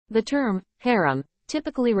The term, harem,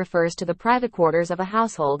 typically refers to the private quarters of a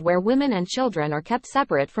household where women and children are kept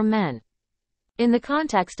separate from men. In the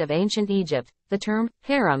context of ancient Egypt, the term,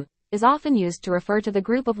 harem, is often used to refer to the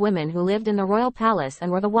group of women who lived in the royal palace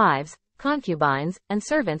and were the wives, concubines, and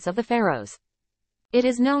servants of the pharaohs. It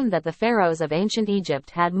is known that the pharaohs of ancient Egypt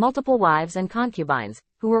had multiple wives and concubines,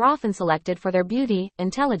 who were often selected for their beauty,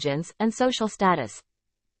 intelligence, and social status.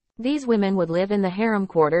 These women would live in the harem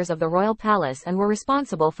quarters of the royal palace and were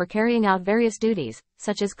responsible for carrying out various duties,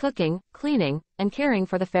 such as cooking, cleaning, and caring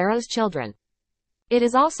for the pharaoh's children. It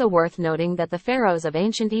is also worth noting that the pharaohs of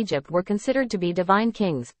ancient Egypt were considered to be divine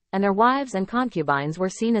kings, and their wives and concubines were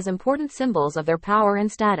seen as important symbols of their power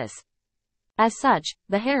and status. As such,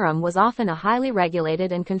 the harem was often a highly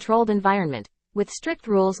regulated and controlled environment, with strict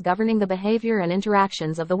rules governing the behavior and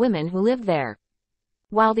interactions of the women who lived there.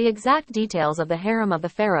 While the exact details of the harem of the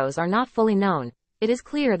pharaohs are not fully known, it is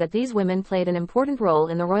clear that these women played an important role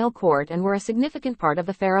in the royal court and were a significant part of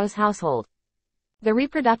the pharaoh's household. The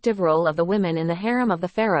reproductive role of the women in the harem of the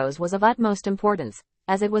pharaohs was of utmost importance,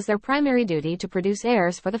 as it was their primary duty to produce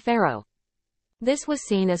heirs for the pharaoh. This was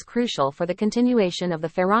seen as crucial for the continuation of the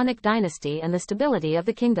pharaonic dynasty and the stability of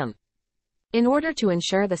the kingdom. In order to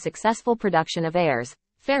ensure the successful production of heirs,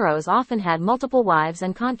 pharaohs often had multiple wives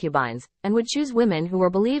and concubines, and would choose women who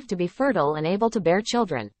were believed to be fertile and able to bear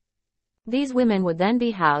children. These women would then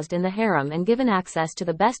be housed in the harem and given access to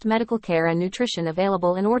the best medical care and nutrition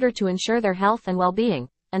available in order to ensure their health and well-being,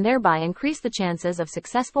 and thereby increase the chances of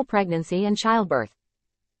successful pregnancy and childbirth.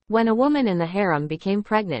 When a woman in the harem became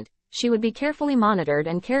pregnant, she would be carefully monitored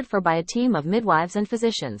and cared for by a team of midwives and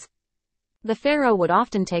physicians. The pharaoh would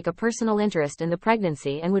often take a personal interest in the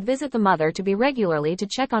pregnancy and would visit the mother to be regularly to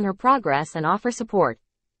check on her progress and offer support.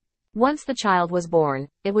 Once the child was born,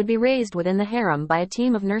 it would be raised within the harem by a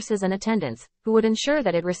team of nurses and attendants, who would ensure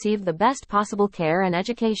that it received the best possible care and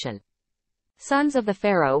education. Sons of the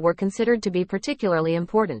pharaoh were considered to be particularly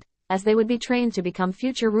important, as they would be trained to become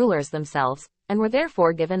future rulers themselves, and were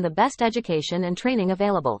therefore given the best education and training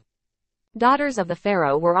available. Daughters of the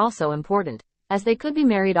pharaoh were also important, as they could be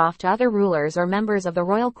married off to other rulers or members of the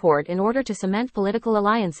royal court in order to cement political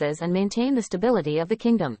alliances and maintain the stability of the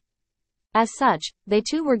kingdom. As such, they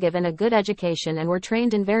too were given a good education and were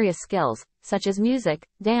trained in various skills, such as music,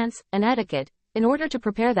 dance, and etiquette, in order to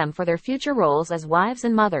prepare them for their future roles as wives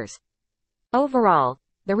and mothers. Overall,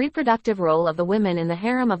 the reproductive role of the women in the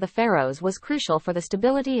harem of the pharaohs was crucial for the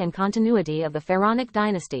stability and continuity of the pharaonic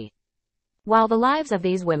dynasty. While the lives of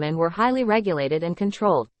these women were highly regulated and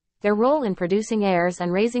controlled, their role in producing heirs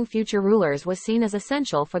and raising future rulers was seen as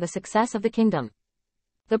essential for the success of the kingdom.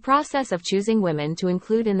 The process of choosing women to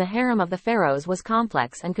include in the harem of the pharaohs was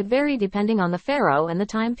complex and could vary depending on the pharaoh and the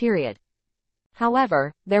time period.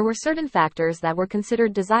 However, there were certain factors that were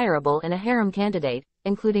considered desirable in a harem candidate,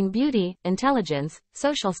 including beauty, intelligence,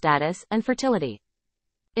 social status, and fertility.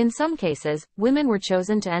 In some cases, women were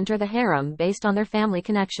chosen to enter the harem based on their family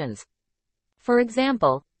connections. For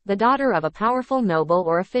example, the daughter of a powerful noble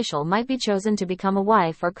or official might be chosen to become a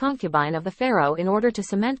wife or concubine of the pharaoh in order to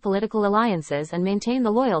cement political alliances and maintain the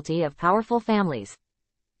loyalty of powerful families.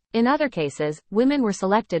 In other cases, women were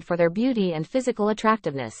selected for their beauty and physical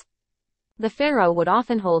attractiveness. The pharaoh would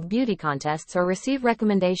often hold beauty contests or receive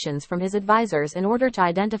recommendations from his advisors in order to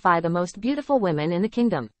identify the most beautiful women in the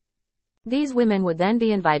kingdom. These women would then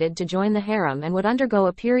be invited to join the harem and would undergo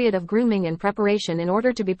a period of grooming and preparation in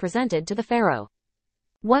order to be presented to the pharaoh.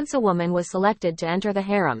 Once a woman was selected to enter the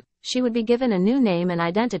harem, she would be given a new name and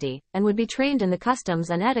identity, and would be trained in the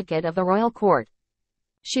customs and etiquette of the royal court.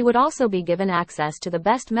 She would also be given access to the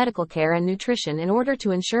best medical care and nutrition in order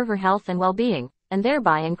to ensure her health and well-being, and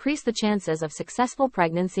thereby increase the chances of successful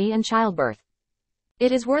pregnancy and childbirth.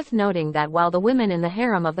 It is worth noting that while the women in the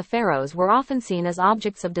harem of the pharaohs were often seen as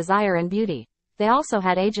objects of desire and beauty, they also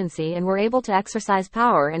had agency and were able to exercise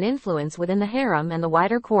power and influence within the harem and the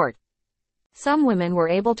wider court. Some women were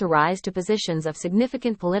able to rise to positions of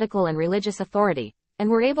significant political and religious authority, and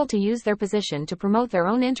were able to use their position to promote their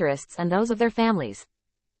own interests and those of their families.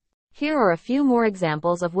 Here are a few more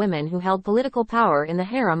examples of women who held political power in the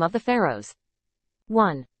harem of the pharaohs.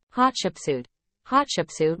 1. Hatshepsut.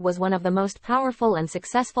 Hatshepsut was one of the most powerful and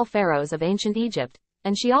successful pharaohs of ancient Egypt,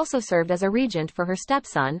 and she also served as a regent for her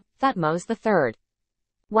stepson, Thutmose III.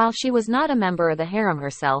 While she was not a member of the harem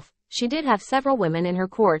herself, she did have several women in her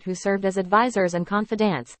court who served as advisors and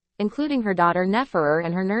confidants, including her daughter Neferrer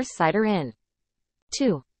and her nurse Sider-in.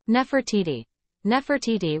 2. Nefertiti.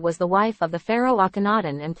 Nefertiti was the wife of the pharaoh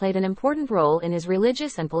Akhenaten and played an important role in his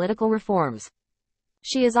religious and political reforms.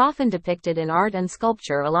 She is often depicted in art and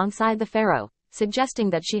sculpture alongside the pharaoh, suggesting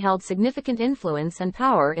that she held significant influence and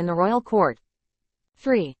power in the royal court.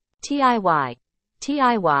 3. Tiy.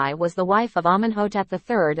 Tiy was the wife of Amenhotep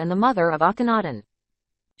III and the mother of Akhenaten.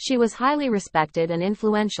 She was highly respected and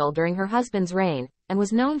influential during her husband's reign, and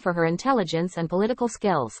was known for her intelligence and political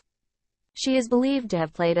skills. She is believed to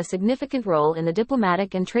have played a significant role in the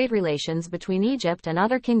diplomatic and trade relations between Egypt and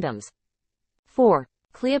other kingdoms. 4.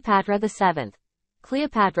 Cleopatra VII.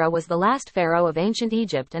 Cleopatra was the last pharaoh of ancient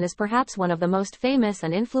Egypt and is perhaps one of the most famous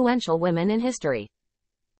and influential women in history.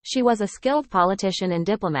 She was a skilled politician and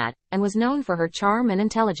diplomat, and was known for her charm and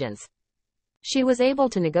intelligence. She was able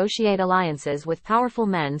to negotiate alliances with powerful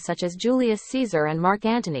men such as Julius Caesar and Mark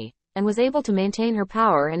Antony, and was able to maintain her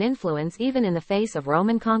power and influence even in the face of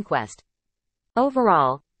Roman conquest.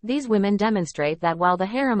 Overall, these women demonstrate that while the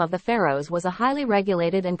harem of the pharaohs was a highly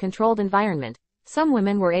regulated and controlled environment, some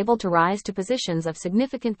women were able to rise to positions of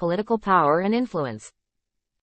significant political power and influence.